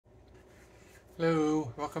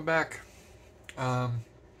Hello, welcome back.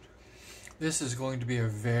 This is going to be a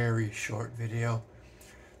very short video,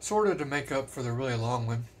 sort of to make up for the really long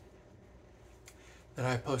one that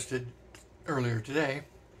I posted earlier today.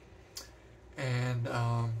 And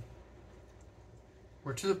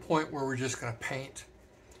we're to the point where we're just going to paint.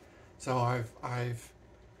 So I've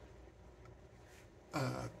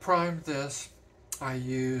primed this. I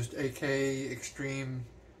used AK Extreme,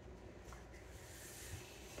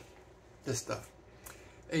 this stuff,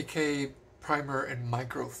 AK primer and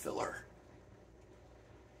micro filler,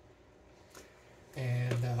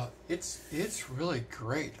 and it's really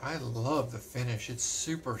great. I love the finish. It's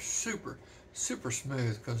super smooth.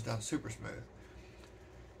 It goes down super smooth,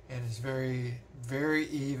 and it's very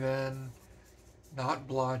even, not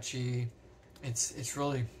blotchy. It's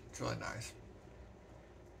really nice.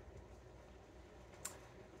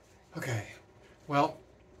 Okay, well,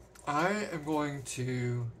 I am going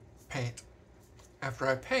to paint. After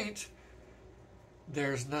I paint,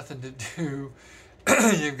 there's nothing to do.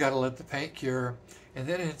 You've got to let the paint cure, and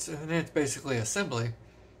then it's basically assembly.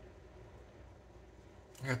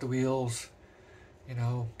 I got the wheels,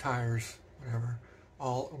 tires, whatever,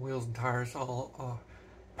 all wheels and tires all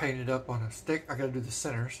painted up on a stick. I got to do the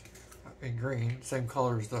centers in green, same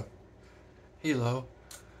color as the helo.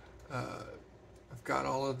 I've got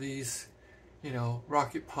all of these,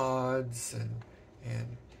 rocket pods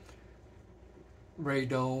and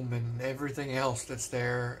radome and everything else that's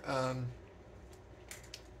there.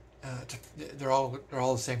 They're all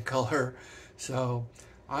the same color, so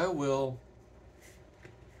I will.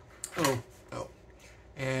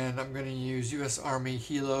 And I'm going to use U.S. Army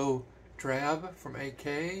Helo Drab from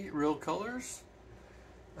AK Real Colors.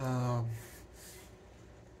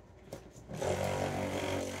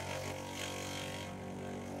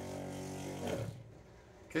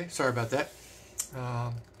 Okay, sorry about that.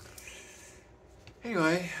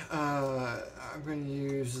 Anyway, I'm going to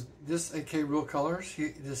use this AK Real Colors,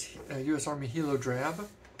 this U.S. Army Helo Drab.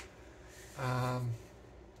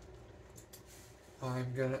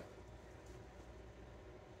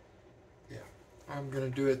 I'm gonna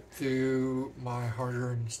do it through my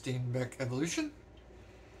Harder & Steenbeck Evolution.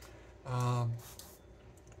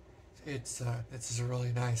 This is a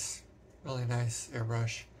really nice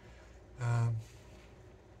airbrush. I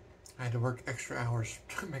had to work extra hours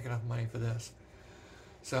to make enough money for this.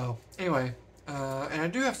 So anyway, and I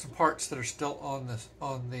do have some parts that are still on the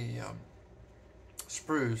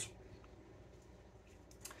sprues.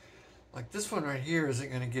 Like this one right here isn't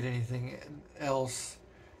going to get anything else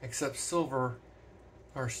except silver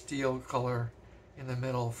or steel color in the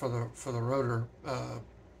middle for the rotor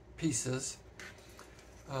pieces.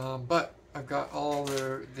 But I've got all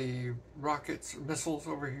the rockets, missiles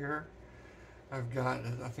over here. I've got,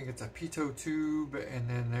 I think it's a pitot tube, and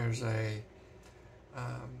then there's a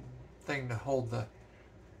thing to hold the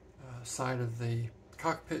side of the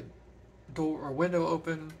cockpit door or window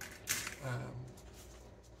open.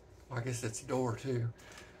 I guess it's a door too.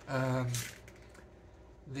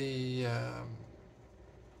 The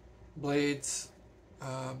blades,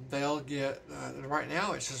 they'll get, right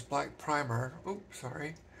now it's just black primer. Oops,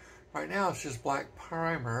 sorry. Right now it's just black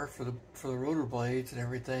primer for the rotor blades and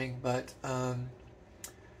everything, but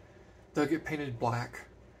they'll get painted black,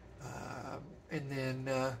 and then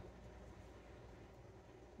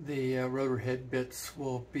the rotor head bits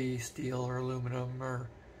will be steel or aluminum or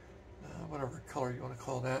whatever color you want to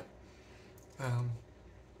call that.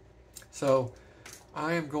 So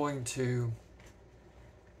I am going to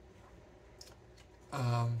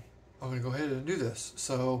I'm going to go ahead and do this.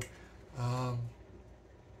 So I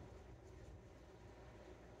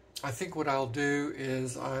think what I'll do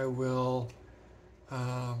is I will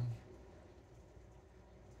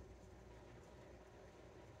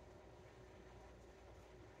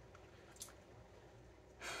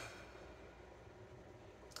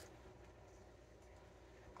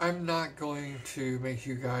I'm not going to make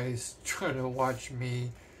you guys try to watch me,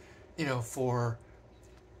 for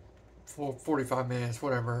 45 minutes,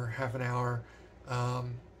 whatever, half an hour,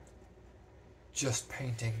 just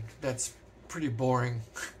painting. That's pretty boring,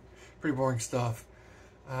 pretty boring stuff.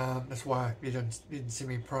 That's why you didn't see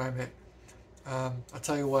me prime it. I'll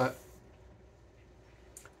tell you what,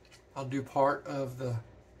 I'll do part of the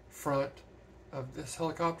front of this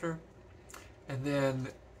helicopter, and then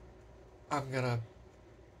I'm gonna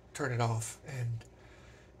turn it off, and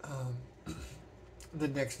the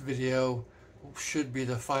next video should be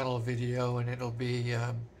the final video, and it'll be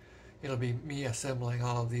me assembling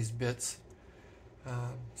all of these bits.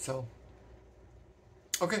 So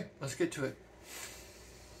okay, let's get to it.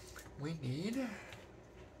 We need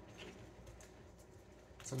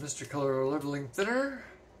some Mr. Color leveling thinner.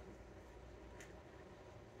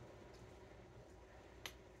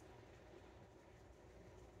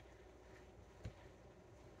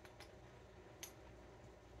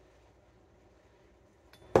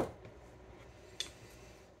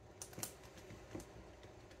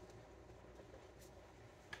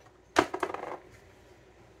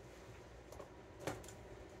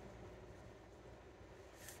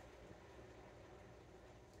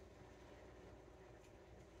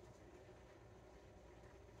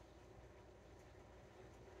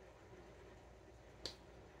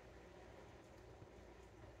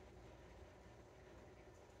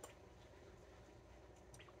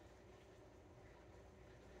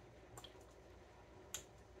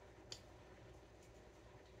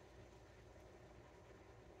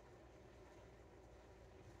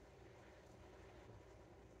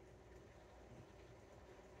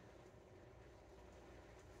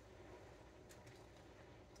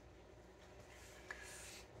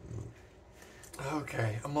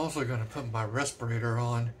 Okay, I'm also going to put my respirator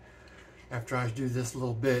on after I do this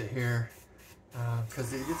little bit here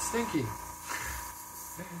because it gets stinky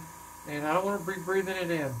and I don't want to be breathing it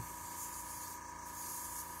in.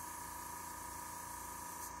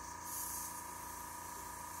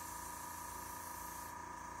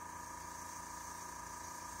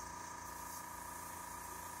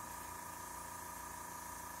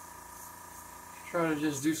 Try to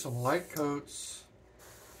just do some light coats.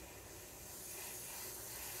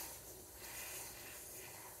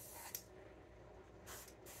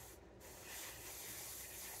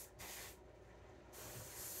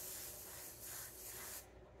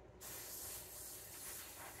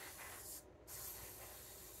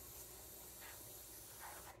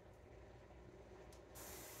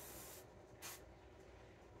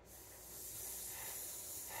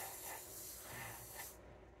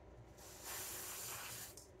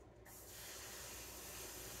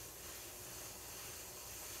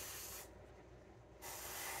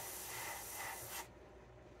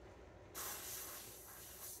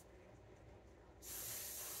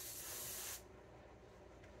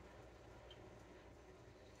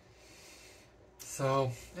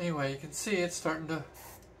 So anyway, you can see it's starting to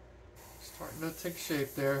take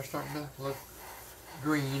shape there, starting to look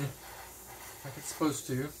green like it's supposed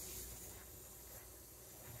to.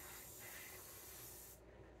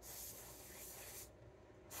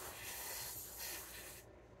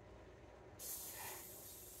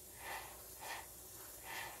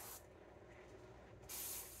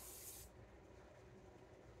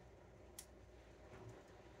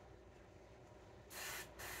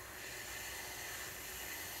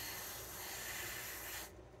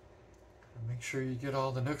 Make sure you get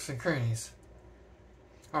all the nooks and crannies.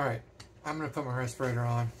 Alright, I'm going to put my respirator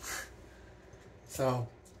on. So,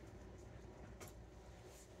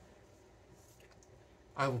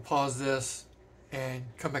 I will pause this and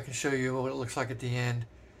come back and show you what it looks like at the end,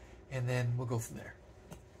 and then we'll go from there.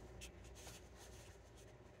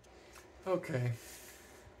 Okay,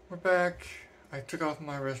 we're back. I took off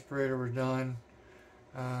my respirator, we're done.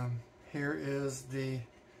 Here is the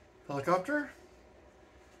helicopter.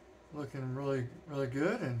 Looking really, really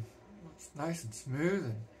good, and looks nice and smooth,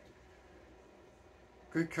 and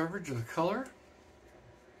good coverage of the color.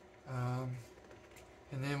 And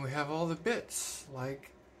then we have all the bits,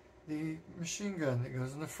 like the machine gun that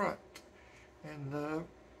goes in the front, and the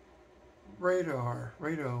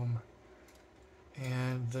radome,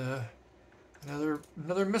 and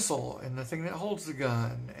another missile, and the thing that holds the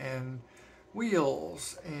gun, and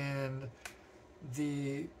wheels, and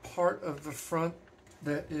the part of the front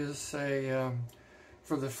that is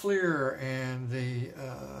for the FLIR and the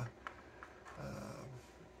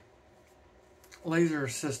laser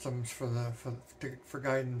systems for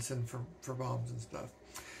guidance and for bombs and stuff.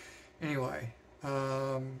 Anyway,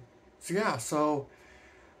 so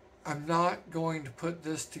I'm not going to put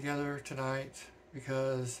this together tonight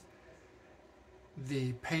because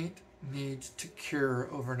the paint needs to cure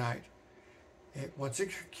overnight. Once it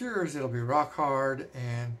cures, it'll be rock hard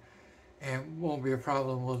and won't be a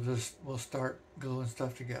problem. We'll start gluing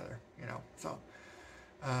stuff together, you know. So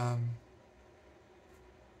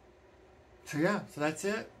that's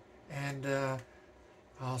it, and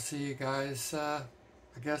I'll see you guys I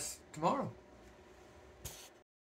guess tomorrow.